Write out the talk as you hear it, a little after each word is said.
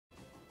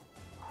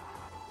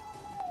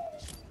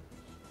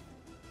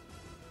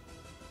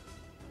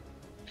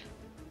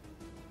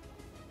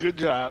Good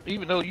job.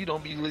 Even though you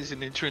don't be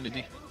listening,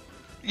 Trinity.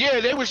 Yeah,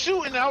 they were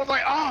shooting. I was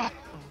like, ah.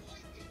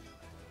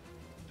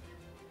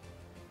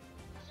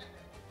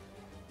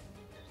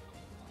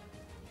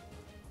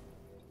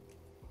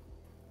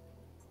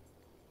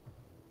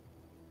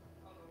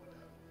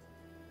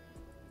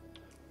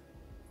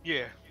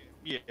 Yeah,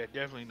 yeah,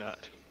 definitely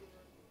not.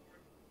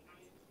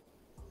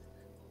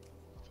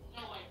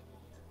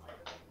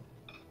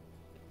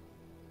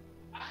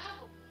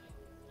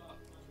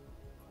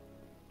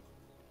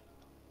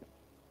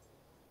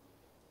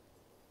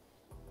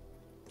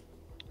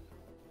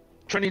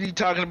 Trinity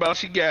talking about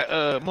she got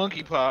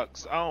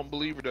monkeypox. I don't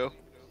believe her though.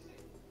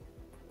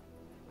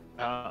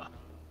 Uh,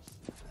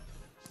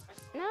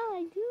 No,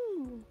 I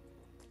do.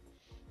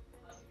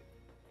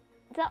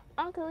 Tell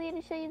Uncle Leah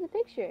to show you the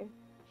picture.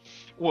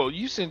 well,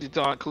 you sent it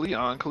to Aunt Kalia.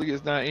 Aunt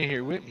Kalia's not in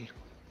here with me.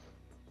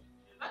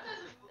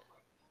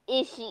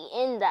 Is she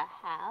in the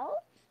house?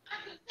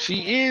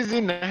 She is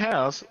in the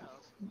house.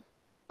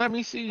 Let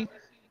me see.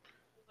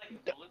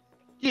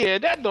 Yeah,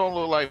 that don't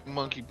look like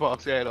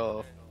monkeypox at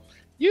all.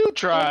 You It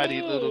tried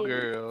it, little is.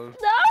 girl.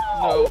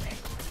 No! No,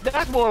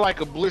 that's more like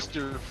a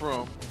blister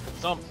from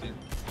something.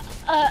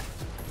 Uh,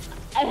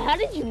 how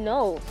did you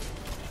know?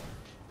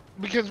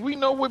 Because we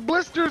know what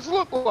blisters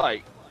look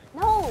like.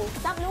 No,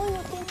 stop knowing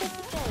what things are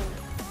things.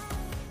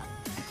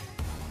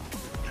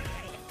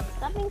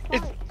 Stop being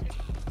smart.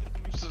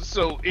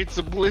 So it's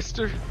a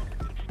blister.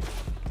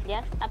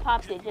 Yes, I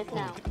popped it just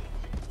now.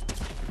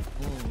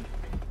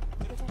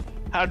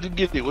 How'd you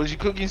get it? Was you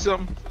cooking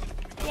something?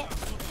 Yes.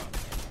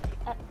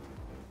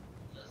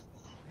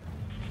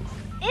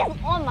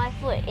 It's on my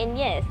foot, and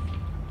yes.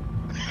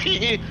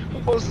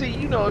 Well, see,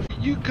 you know, if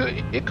you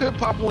could, it could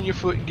pop on your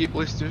foot and get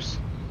blisters.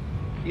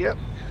 Yep,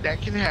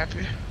 that can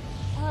happen.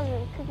 I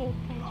wasn't cooking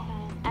French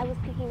fries. I was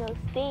cooking those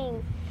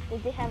things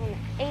that they have on the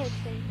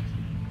Addison.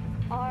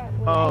 Or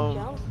when I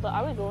jumped, but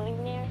are we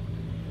going there?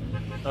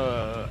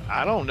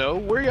 I don't know.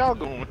 Where y'all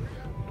going?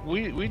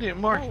 We didn't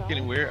mark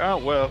anywhere. Oh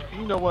well,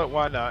 you know what?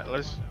 Why not?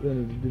 Let's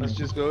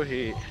just go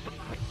ahead.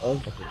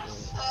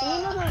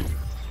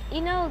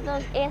 You know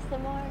those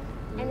ASMR,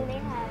 and then they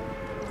have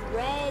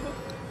red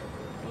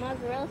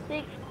mozzarella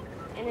sticks,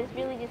 and it's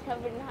really just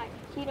covered in hot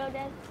Cheeto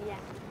dust. Yeah,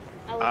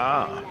 I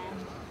was doing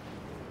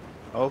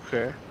that.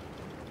 Okay.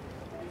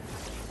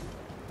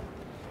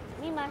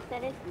 Mima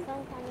said it's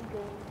some kind of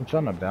good. I'm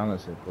trying to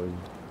balance it for you.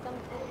 Some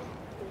kind of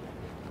good.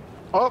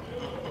 Oh,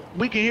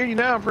 we can hear you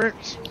now,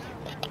 Prince.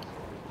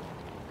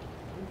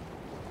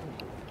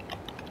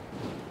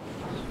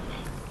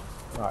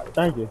 Alright,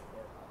 thank you.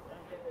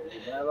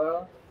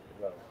 Hello?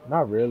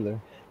 Not really.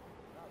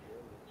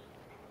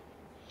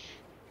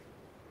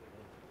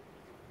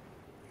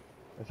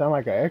 It sounds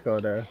like an echo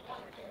there.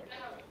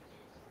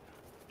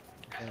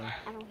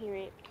 I don't hear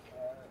it.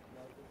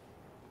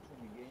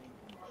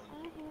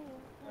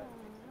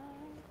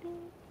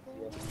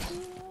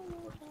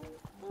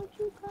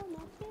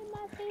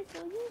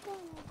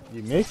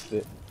 You mixed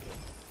it.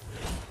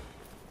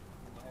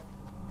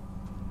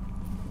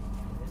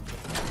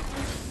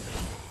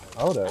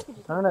 Hold up.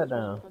 Turn that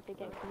down. Turn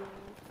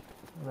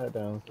that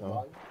down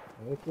some.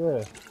 It's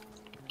good.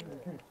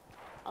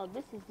 Oh,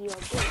 this is the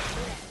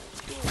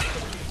ordeal.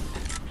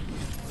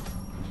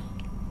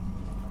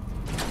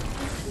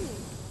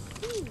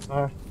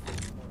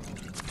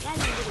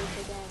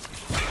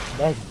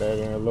 That's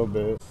better a little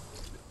bit.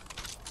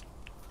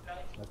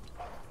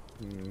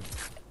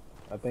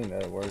 I think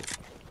that worked.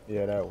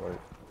 Yeah, that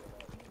worked.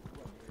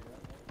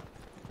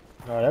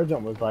 No, that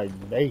jump was like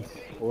bass,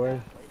 boy.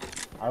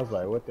 I was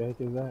like, what the heck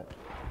is that?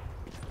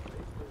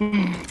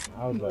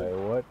 I was like,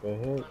 what the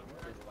heck?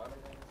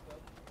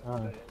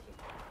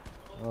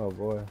 Oh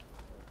boy.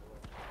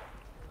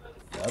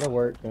 That'll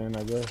work then,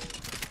 I guess.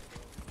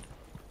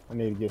 I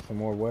need to get some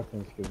more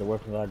weapons because the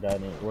weapons I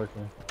got ain't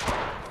working.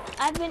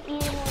 I've been eating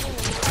more than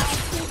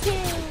last 2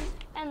 kills,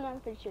 and I'm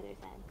pretty sure they're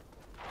sad.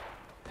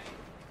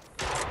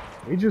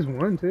 We just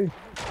won too.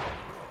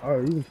 Oh,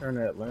 you can turn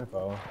that lamp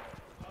off.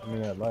 I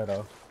mean that light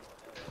off.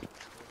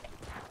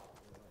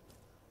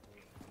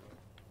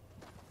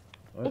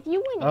 What? If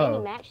you win any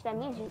match, that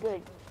means you're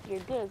good. You're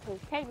good, because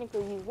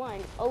technically you won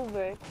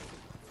over.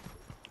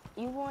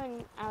 You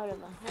won out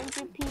of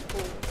 100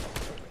 people.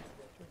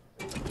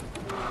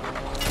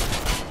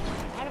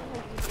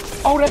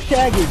 Oh, that's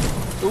Shaggy!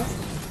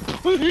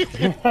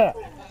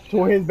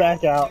 Tore his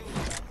back out.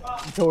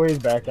 Tore his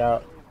back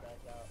out.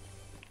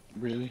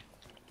 Really?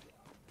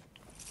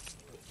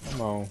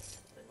 Come on.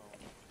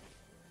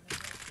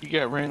 You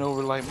got ran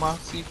over like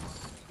Moxie?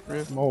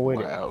 Really? More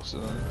with wow,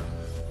 son.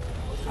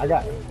 I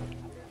got it.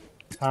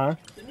 Huh?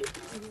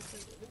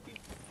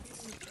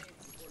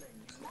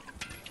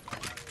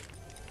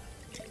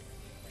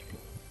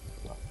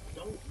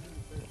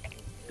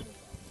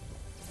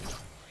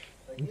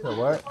 You said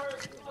what?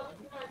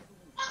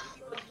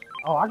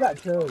 Oh, I got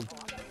chugs.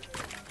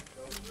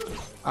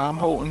 I'm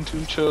holding 2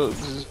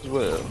 chugs as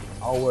well.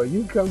 Oh, well,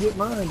 you come get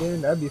mine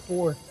then. That'd be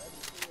 4.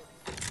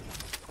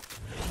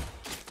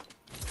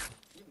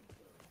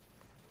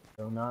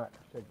 Do not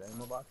check the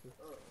ammo boxes.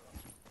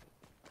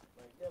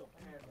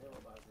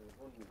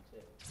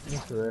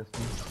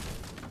 Interesting.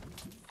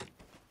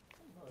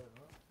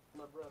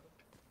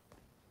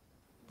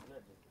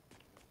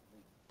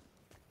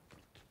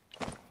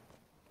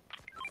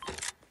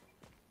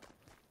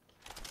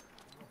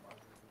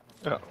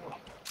 Oh.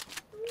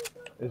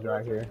 It's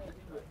right here.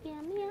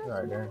 It's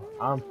right there.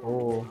 I'm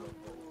full.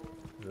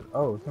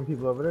 Oh, some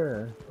people over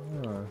there.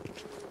 Huh.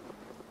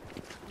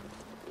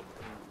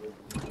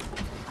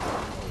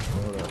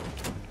 Hold up.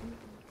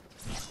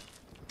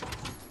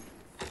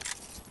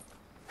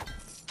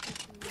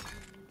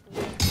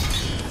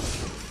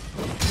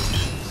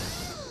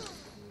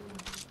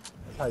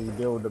 That's how you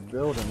build a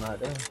building right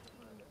there.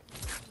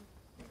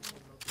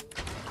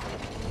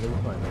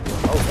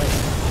 Oh, thanks.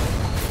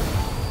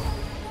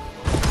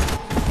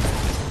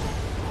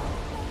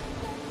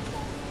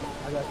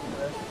 I got you,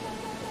 man.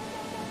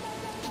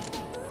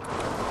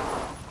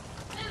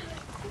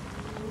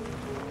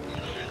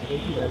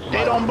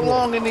 They don't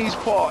belong in these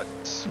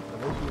parts.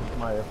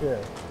 Somebody up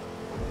here.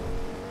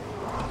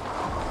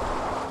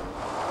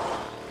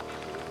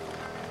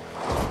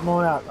 Come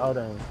on out. Oh,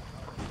 dang.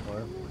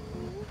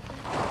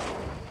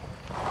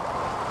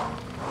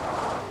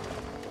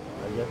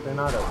 I guess they're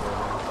not up there.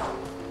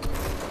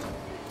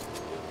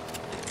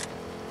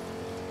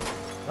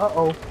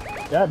 Uh-oh.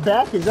 That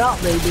back is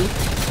out, baby.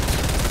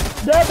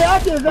 That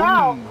back is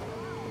out.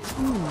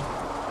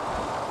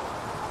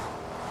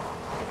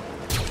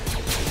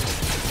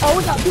 Oh,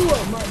 we got two of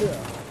them right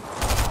there.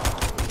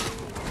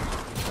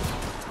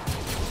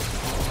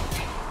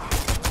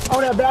 Oh,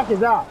 that back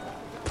is out.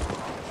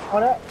 Oh,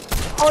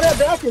 that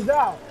back is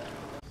out.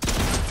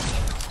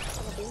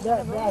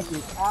 That back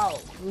is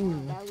out.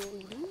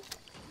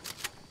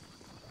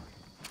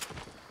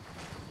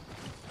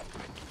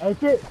 Hey,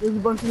 shit, there's a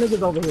bunch of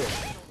niggas over here.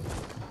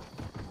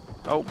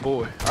 Oh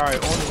boy. Alright,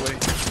 on the way.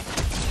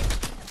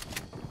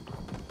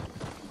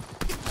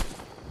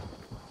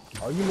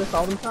 Oh, you missed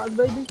all them shots,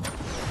 baby?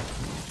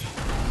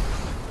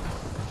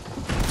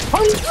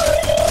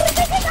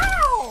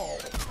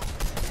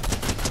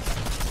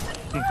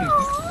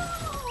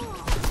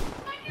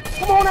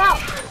 Come on out!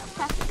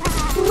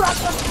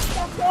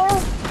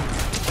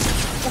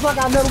 That's like I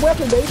got another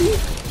weapon, baby.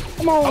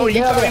 Come on, oh,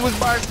 you thought he was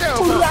by himself,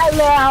 huh? That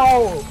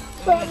loud!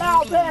 That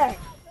loud back!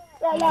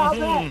 That loud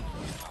back!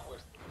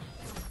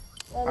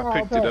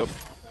 I picked it up.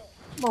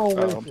 Come on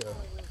with you.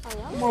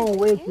 Come on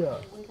with you.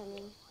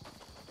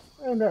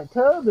 And that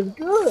tub is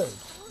good.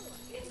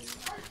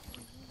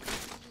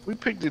 We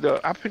picked it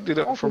up. I picked it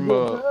up That's from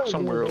tub,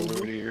 somewhere baby.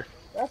 over there.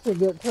 That's a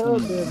good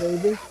tub there,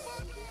 baby.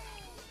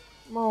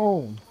 Come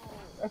on.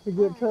 That's a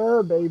good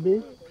tub,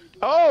 baby.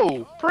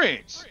 Oh,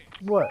 Prince.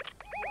 What?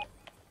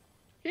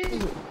 He,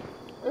 This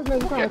nigga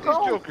look trying at to this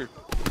crawl? joker.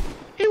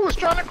 He was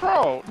trying to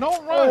crawl.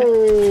 Don't run.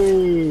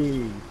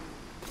 Hey!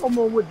 Come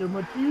on with the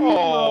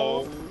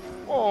machismo.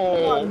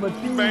 Oh,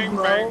 Machismo. bang,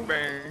 bang,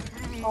 bang.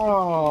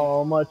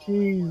 Oh,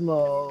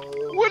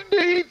 machismo. What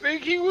did he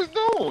think he was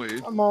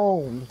doing? Come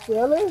on,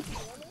 silly.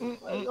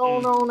 What's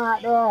going on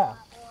out there?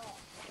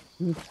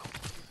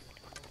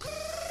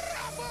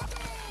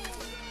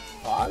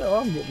 Oh, I know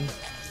I'm getting.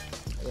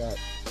 I got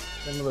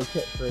some little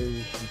catchphrase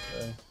and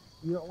stuff.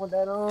 You don't want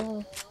that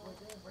on?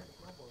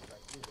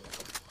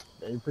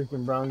 They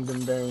freaking brought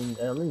them dang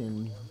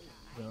aliens.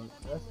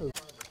 That's so.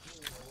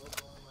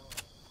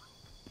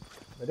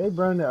 But they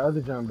brought the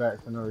other jump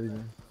back for no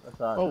reason.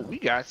 That's all. Oh, we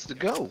got to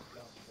go.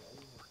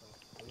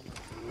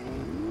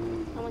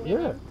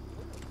 Yeah.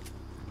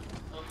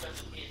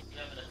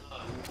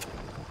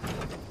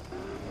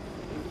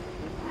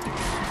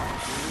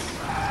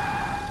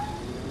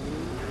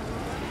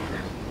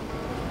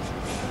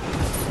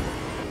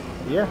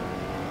 Yeah.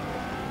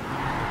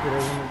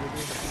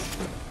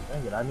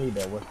 Dang it, I need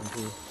that weapon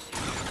too.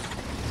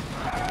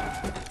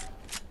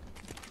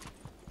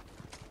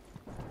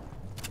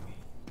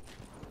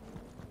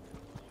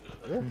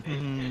 Yeah.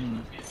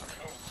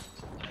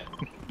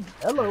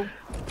 Hello.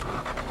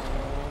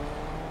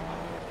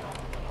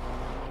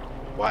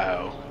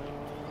 Wow.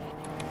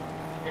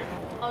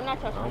 Oh, not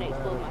trust when they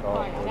explode my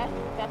car. No,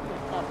 that's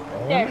what's up.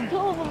 There's two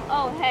of them.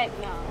 Oh, heck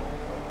no.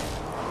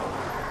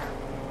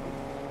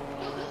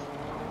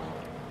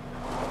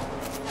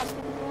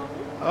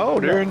 Oh,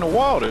 they're in the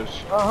waters.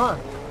 Uh-huh.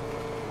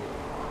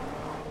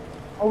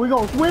 Oh, we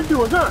gonna swim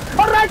to it, huh?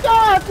 All right,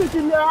 there,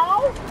 fishing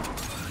now.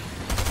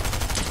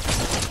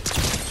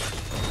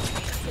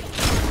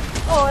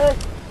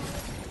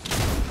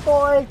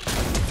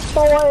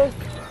 Boy.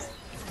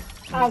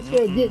 I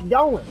said get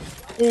going.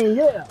 And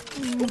yeah.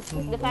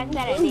 The fact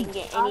that I didn't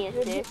get any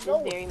assists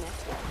is very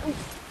messed up.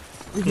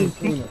 You can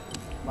see it.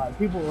 Like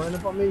people running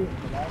up on me.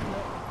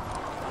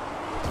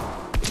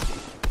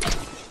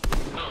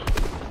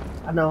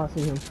 I know, I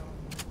see him.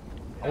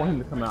 I want him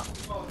to come out.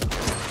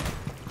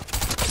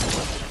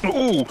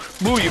 Ooh,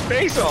 move your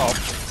face off.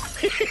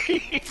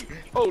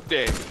 Oh,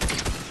 dang.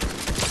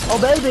 Oh,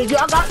 baby,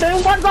 y'all got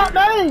dang, what got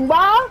dang,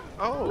 boy?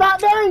 Oh. Got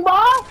dang,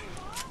 boy?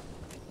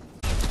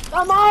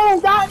 Come on,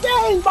 got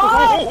dang,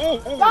 boy?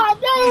 Got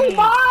dang,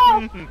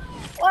 boy?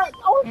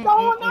 What's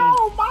going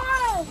on,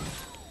 boy?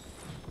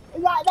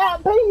 got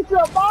that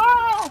pizza,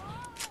 boy.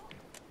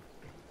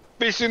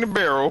 Fish in the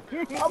barrel.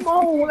 Come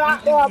on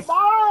out there,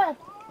 boy.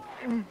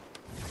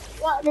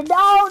 What the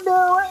dog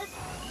doing?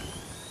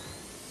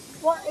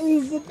 What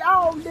is the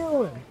dog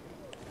doing?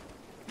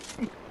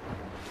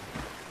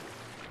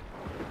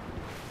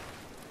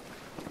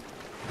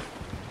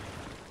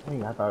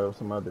 Dang, I thought it was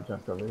some other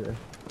junk over here.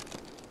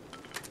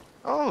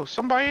 Oh,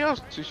 somebody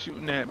else is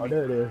shooting at me. Oh,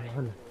 there it is.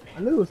 I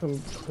knew there was some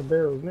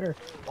barrels in there.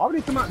 Why would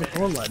he come out in the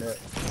storm like that?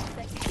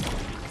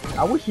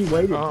 I wish he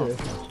waited to.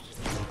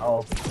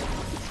 Oh.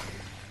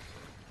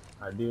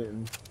 I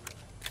didn't.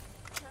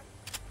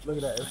 Look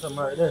at that. There's something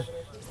right there.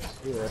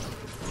 Yeah.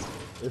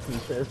 There's a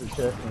chest and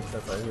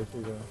stuff right here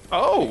too, though.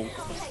 Oh,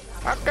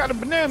 I got a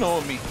banana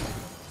on me.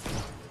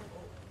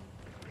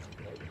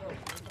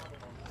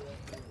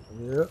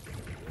 Yep.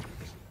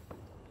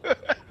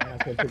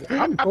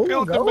 I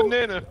peeled the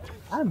banana.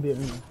 I've been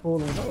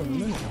full and go in a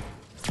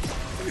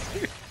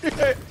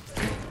minute.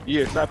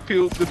 Yes, I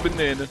peeled the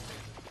banana.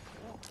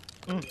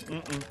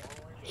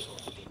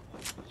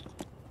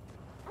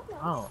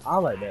 Oh, I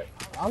like that.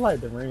 I like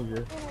the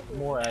Ranger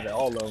more out of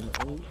all of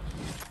them.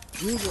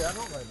 Usually, I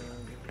don't like the Ranger.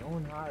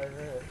 Going higher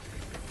head.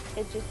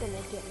 It's just to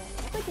make it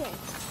like again.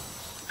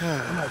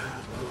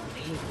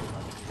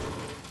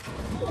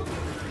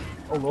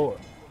 Oh Lord.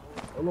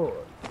 Oh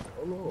Lord.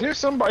 Oh Lord. There's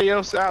somebody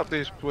else out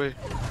this way.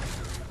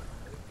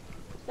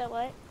 So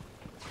what?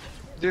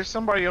 There's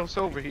somebody else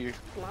over here.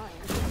 Flying.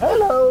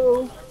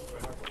 Hello.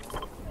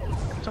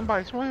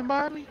 Somebody swimming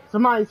by me?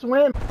 Somebody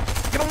swim.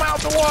 Get them out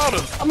the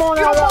water. I'm on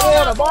out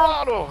that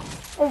water,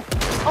 boy.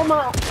 I'm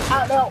out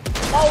that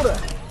water.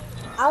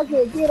 I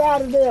said, get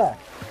out of there.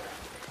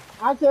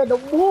 I said, the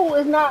pool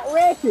is not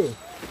wretched.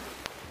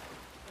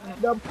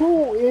 The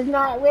pool is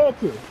not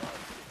wretched.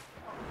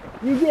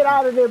 You get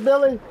out of there,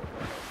 Billy.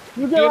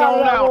 You get out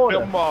of that water.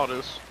 Them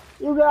waters.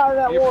 You get out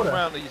of that water. Get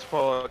around these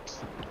parts.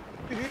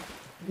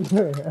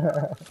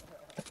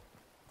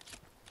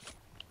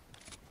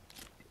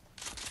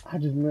 I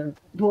just meant,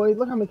 boy,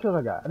 look how many kills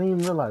I got. I didn't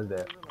even realize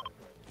that.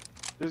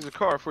 There's a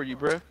car for you,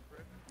 bruh.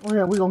 Oh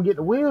yeah, we gonna get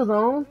the wheels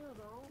on.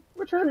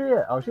 Where Trinity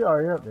at? Oh, she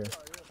already up there.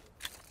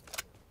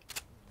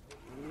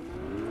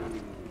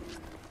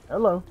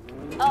 Hello.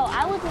 Oh,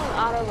 I was doing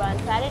auto run,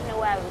 so I didn't know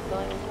where I was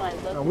going until I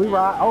looked. No, we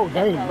ride. Oh,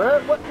 dang,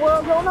 bro. What's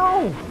going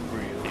on?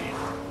 Really?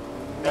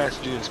 That's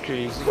just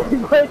crazy.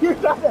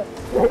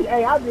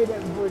 Hey, I did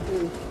that before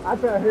too. I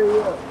try to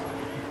hurry up.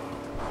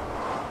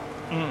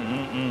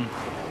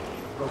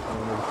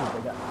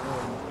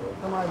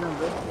 Somebody done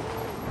this.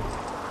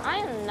 I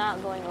am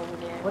not going over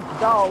there. What the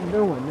dog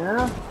doing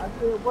now? I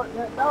said, what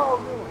that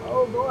dog doing?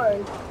 Oh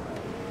boy.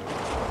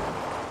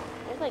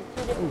 There's like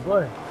two different. Oh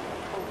boy.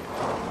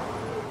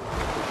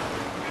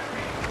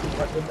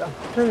 What the dog?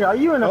 Trinity, are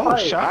you in a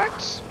fight? Oh,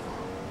 shots?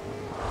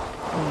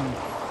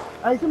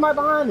 Hey, somebody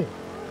behind you.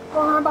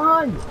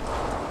 Behind you.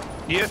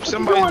 Yep, what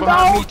somebody's doing,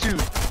 behind dog? me too.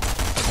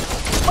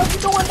 What you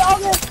doing,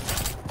 doggy?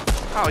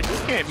 Oh, you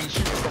can't be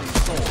shooting from the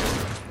storm.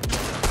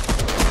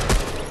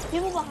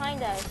 People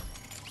behind us.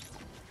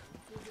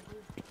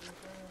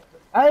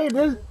 Hey,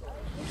 there's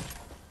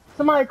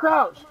somebody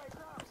crouch.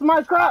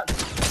 Somebody's crouch.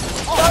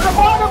 Oh,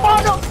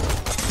 bottom.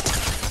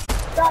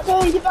 God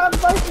dang, get out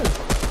of the person.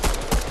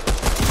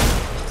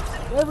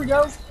 There we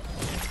go.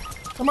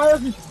 Somebody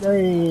else is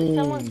dang.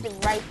 Someone's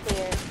right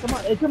there. Come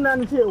on, hey, come down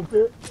this hill,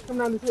 Fit. Come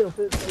down this hill,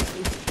 Fit.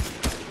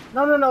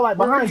 No, like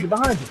behind you.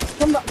 Come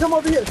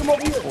over here. Come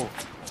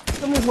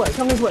this way.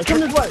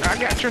 I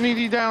got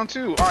Trinity down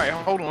too. All right,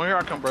 hold on. Here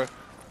I come, bro.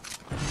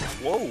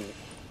 Whoa.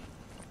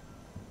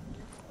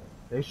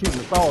 They shooting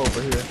the saw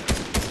over here.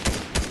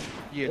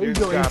 Yeah, there's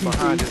a guy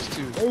behind us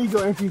too. There you go,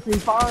 NPC.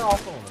 Fire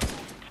off on him.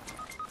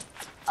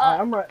 Alright,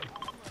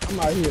 I'm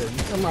right here.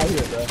 You come right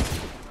here, bro.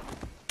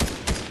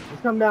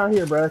 Just come down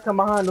here, bro. Come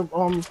behind the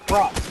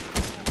rock.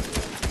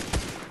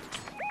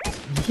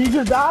 She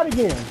just died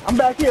again. I'm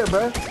back here,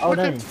 bro. Oh,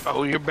 dang.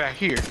 Oh, you're back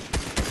here.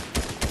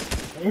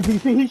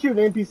 NPC, he's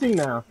shooting NPC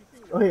now.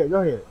 Go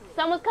ahead.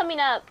 Someone's coming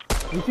up.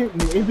 He's shooting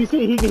the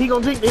NPC. He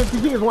gonna think the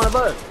NPC is one of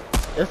us.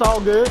 It's all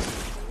good.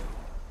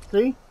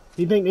 See?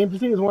 He think the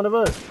NPC is one of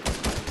us.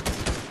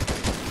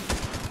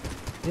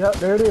 Yep,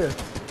 there it is.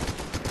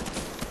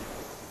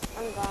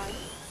 I'm gone.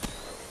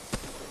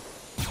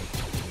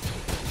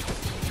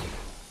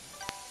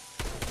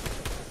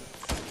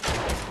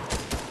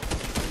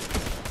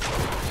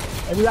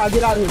 Hey, we gotta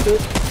get out of here,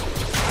 bitch.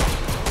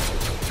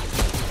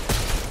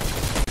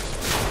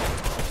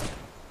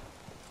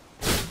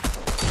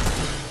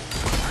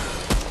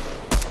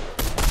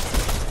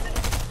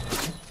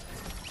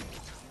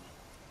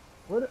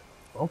 What?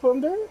 Both of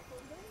them dead?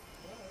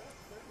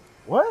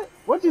 What?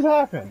 What just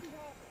happened?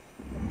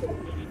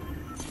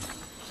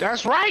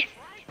 That's right.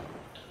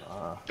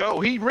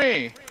 Oh, he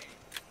ran.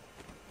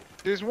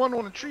 There's one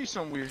on the tree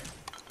somewhere.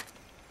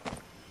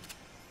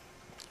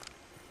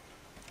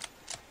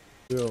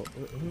 Yo,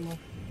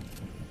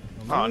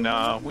 Oh,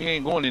 nah, we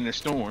ain't going in the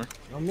storm.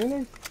 No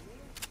mini?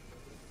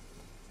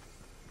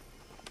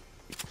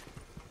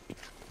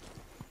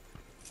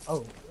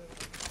 Oh.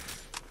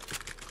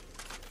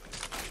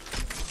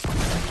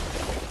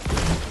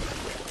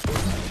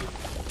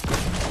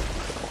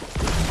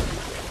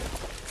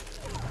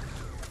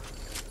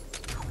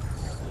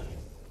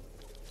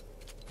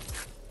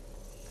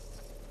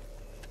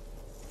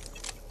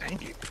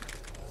 Dang it.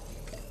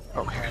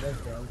 Okay. That's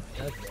done.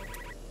 That's done.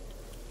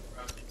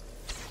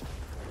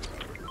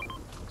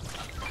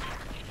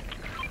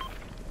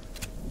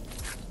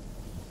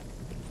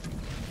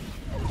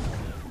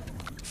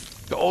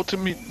 The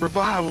ultimate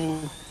revival.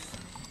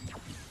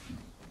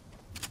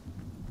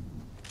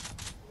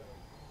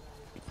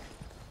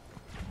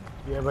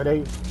 Yeah, but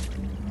they.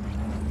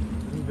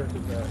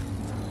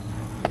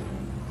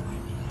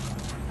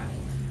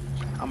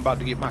 I'm about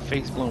to get my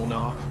face blown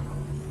off.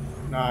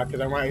 Nah,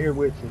 cause I'm right here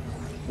with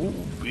you. Ooh,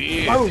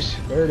 bitch. Oh,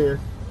 there it is.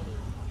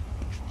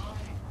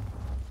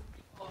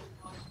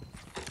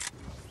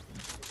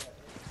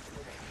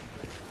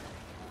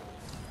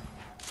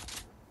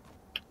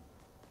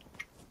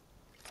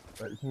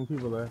 Like 10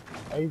 people left.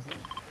 Hey,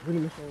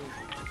 really machine.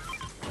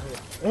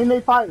 Ain't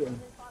they fighting?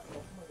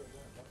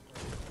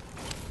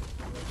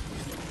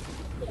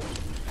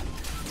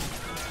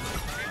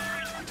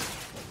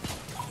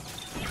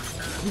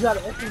 You got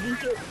an SUV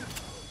shit?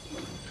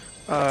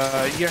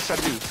 Yes I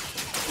do.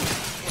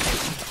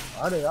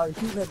 Are they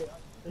shooting at it?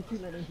 They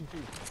shooting at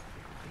NPC.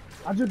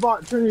 I just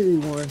bought Trinity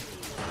one.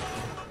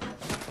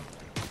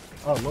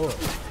 Oh Lord.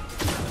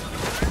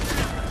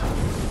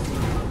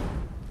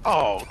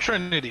 Oh,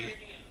 Trinity.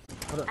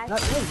 What up? I Not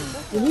Trinity.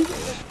 Did he get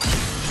it?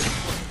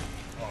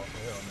 Oh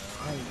hell no.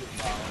 I ain't getting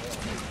bought.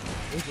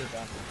 It's just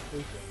after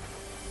the station.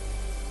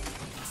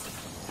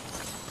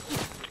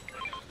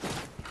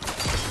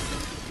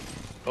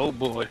 Oh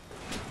boy.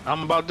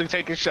 I'm about to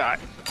take a shot.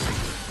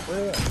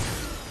 Where?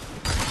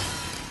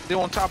 They're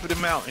on top of the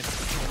mountain.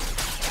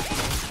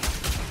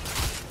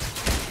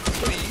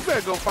 Hey, you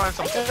better go find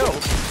some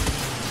help.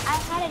 I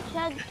had a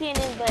chug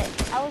cannon, but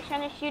I was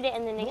trying to shoot it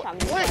and then they shot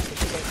me. What?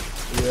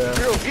 Yeah.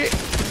 Girl,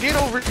 get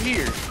over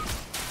here.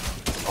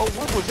 Oh,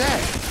 what was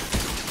that?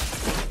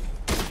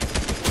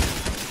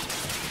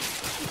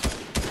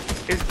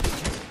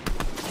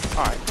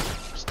 Alright.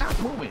 Stop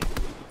moving.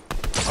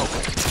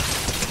 Okay.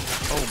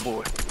 Oh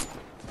boy.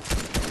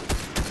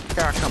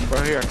 Here I come,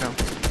 bro. Here I come.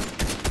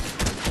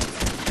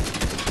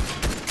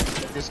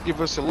 Just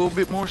give us a little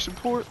bit more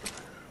support.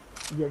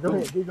 Yeah, go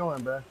ahead. Keep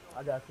going, bro.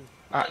 I got you.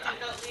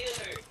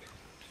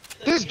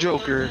 This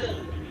Joker.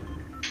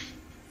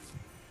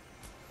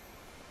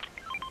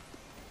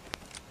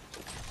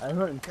 I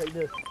heard him. Take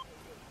this.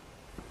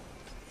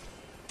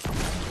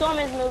 Storm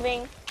is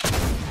moving.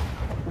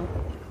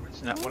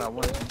 It's not what I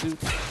wanted to do.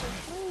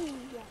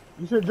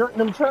 You should drink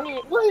them trucks.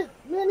 Wait,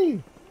 Mini.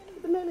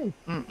 Get the Mini.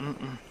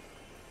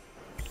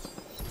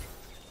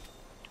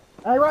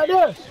 Hey, right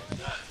there.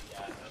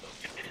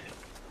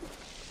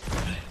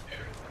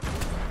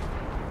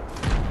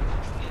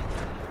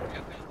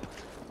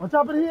 On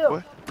top of the hill.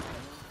 What?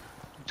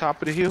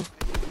 Top of the hill?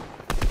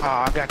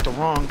 Ah, I got the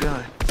wrong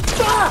gun.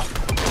 Stop!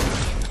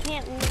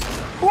 Can't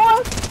move.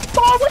 Boy,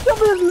 what your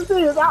business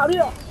is out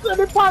here?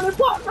 They parking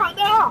parts right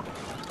now.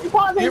 They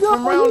parking Get good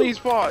from for around you. these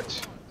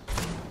parts.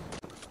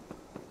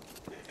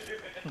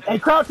 Hey,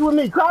 crouch with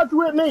me. Crouch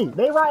with me.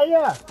 They right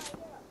here.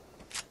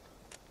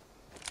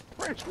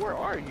 French, where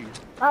are you?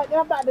 All right,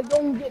 I'm about to go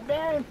and get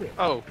dancing.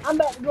 Oh, I'm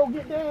about to go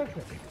get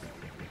dancing.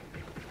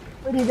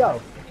 Where'd he go?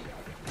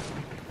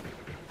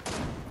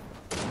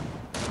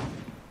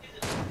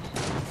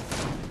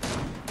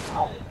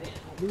 Oh,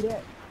 don't do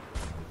that.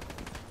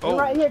 oh,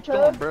 right here,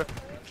 Storm, cuz. bro.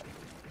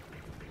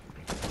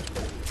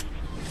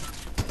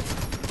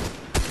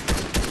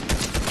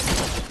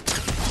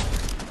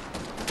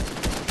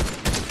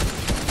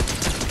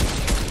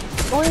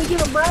 Go ahead and get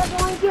him, bruh. Go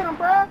ahead and get him,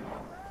 bruh.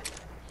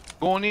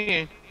 Going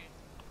in.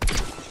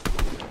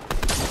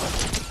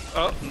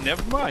 Oh,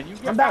 never mind. You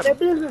I'm got about him. that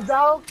business,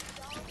 dog.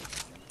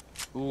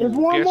 Ooh, There's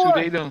one guess more. who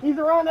they done? He's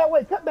around that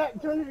way. Cut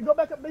back. Turn to go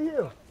back up the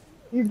hill.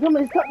 He's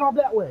coming. He's cutting off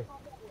that way.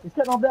 He's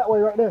cutting off that way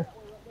right there.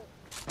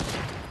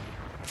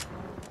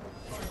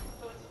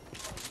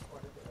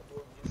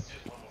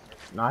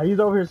 Nah, he's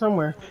over here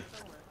somewhere.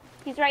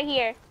 He's right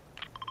here.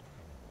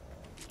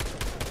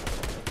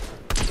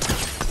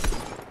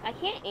 I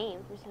can't aim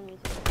for some reason.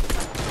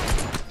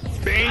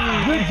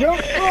 Bang! Good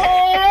jump.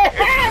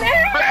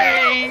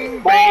 Bang!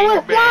 Boy, Bang!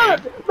 what's Bang!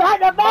 up? Back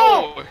to back.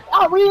 Oh.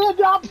 Oh, we hit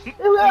drop. It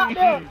was out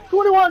there.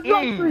 21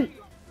 Jump Street.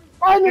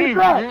 Right in the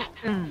crack.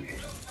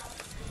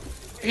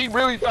 He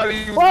really thought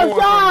he was What's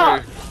going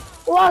up? somewhere.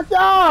 What's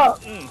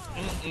up?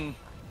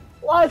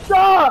 What's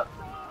up?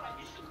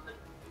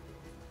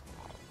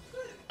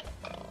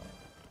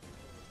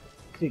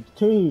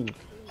 16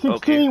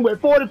 Okay.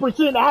 with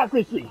 40%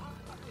 accuracy.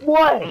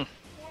 Boy,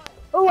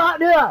 who out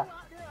there?